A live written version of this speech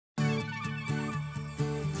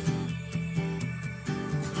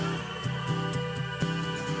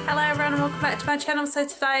Hello everyone and welcome back to my channel. So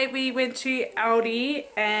today we went to Aldi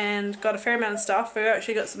and got a fair amount of stuff. We've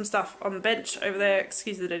actually got some stuff on the bench over there,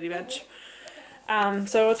 excuse the dirty bench.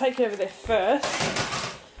 So we'll take you over there first.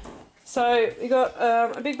 So we got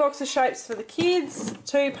a big box of shapes for the kids,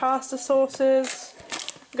 2 pasta sauces.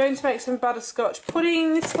 I'm going to make some butterscotch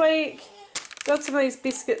pudding this week. Got some of these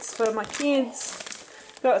biscuits for my kids.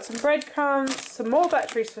 Got some breadcrumbs, some more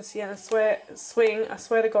batteries for Sienna's swing. I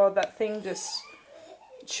swear to God that thing just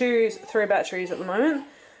chews through batteries at the moment.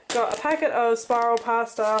 Got a packet of spiral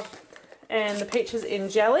pasta and the peaches in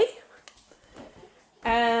jelly.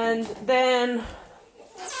 And then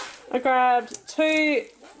I grabbed 2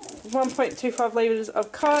 1.25 litres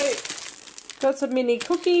of Coke. Got some mini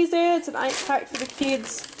cookies there, it's an 8-pack for the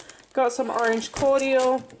kids. Got some orange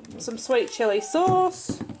cordial, some sweet chilli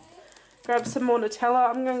sauce. Grab some more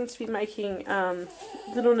Nutella. I'm going to be making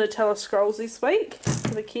little Nutella scrolls this week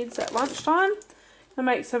for the kids at lunchtime. I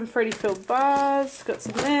make some fruity filled bars. Got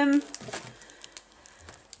some of them.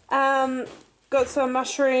 Got some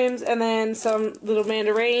mushrooms and then some little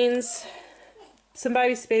mandarins. Some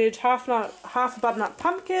baby spinach, half a butternut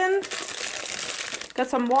pumpkin. Got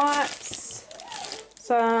some wipes.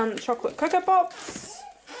 Some chocolate Cocoa Pops.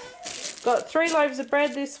 Got 3 loaves of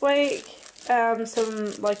bread this week.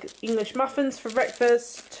 Some like English muffins for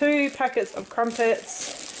breakfast, 2 packets of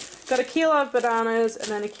crumpets, got a kilo of bananas and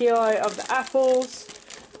then a kilo of the apples,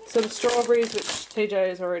 some strawberries which TJ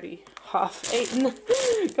has already half eaten,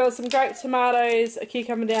 got some grape tomatoes, a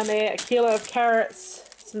cucumber down there, a kilo of carrots,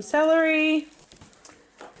 some celery,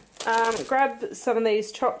 grab some of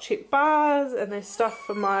these chopped chip bars and there's stuff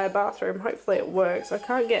for my bathroom. Hopefully it works. I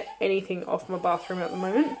can't get anything off my bathroom at the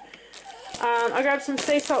moment. I grabbed some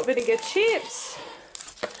sea salt vinegar chips,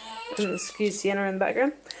 and excuse Sienna in the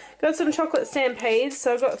background. Got some chocolate stampedes,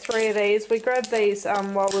 so I've got 3 of these. We grabbed these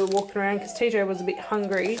while we were walking around because TJ was a bit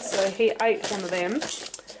hungry, so he ate one of them.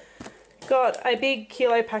 Got a big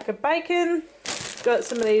kilo pack of bacon. Got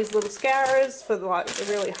some of these little scourers for the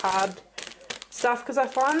really hard stuff because I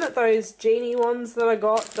find that those genie ones that I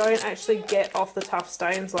got don't actually get off the tough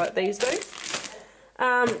stones like these do.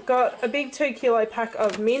 Got a big 2 kilo pack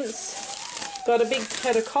of mince. Got a big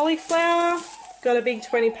head of cauliflower, got a big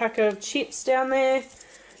 20 pack of chips down there,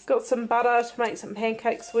 got some butter to make some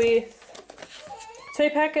pancakes with,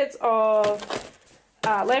 2 packets of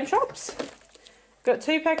lamb chops, got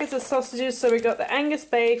 2 packets of sausages, so we got the Angus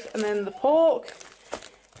beef and then the pork,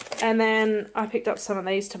 and then I picked up some of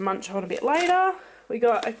these to munch on a bit later. We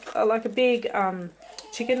got a big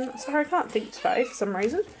chicken, sorry I can't think today for some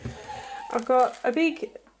reason. I've got a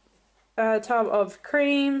big tub of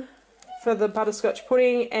cream for the butterscotch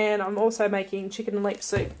pudding, and I'm also making chicken and leek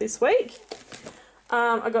soup this week.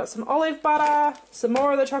 I got some olive butter, some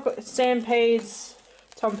more of the chocolate stampedes.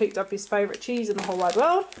 Tom picked up his favourite cheese in the whole wide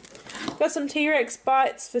world. Got some T-Rex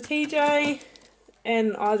bites for TJ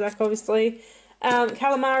and Isaac obviously.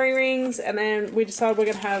 Calamari rings, and then we decided we're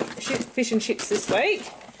going to have fish and chips this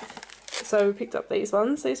week. So we picked up these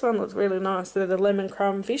ones. This one looks really nice. They're the lemon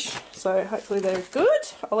crumb fish, so hopefully they're good.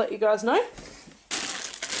 I'll let you guys know.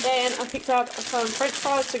 Then I picked up some french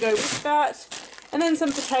fries to go with that, and then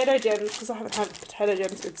some potato gems because I haven't had potato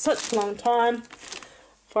gems in such a long time.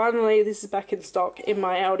 Finally, this is back in stock in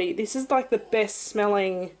my Aldi. This is like the best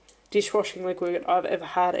smelling dishwashing liquid I've ever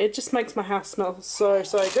had. It just makes my house smell so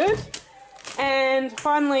good. And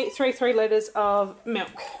finally, 3 litres of milk.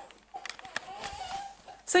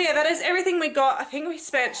 So yeah, that is everything we got. I think we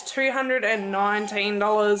spent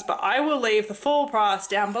 $219, but I will leave the full price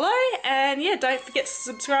down below. And yeah, don't forget to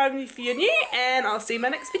subscribe if you're new, and I'll see you in my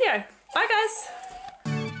next video. Bye guys!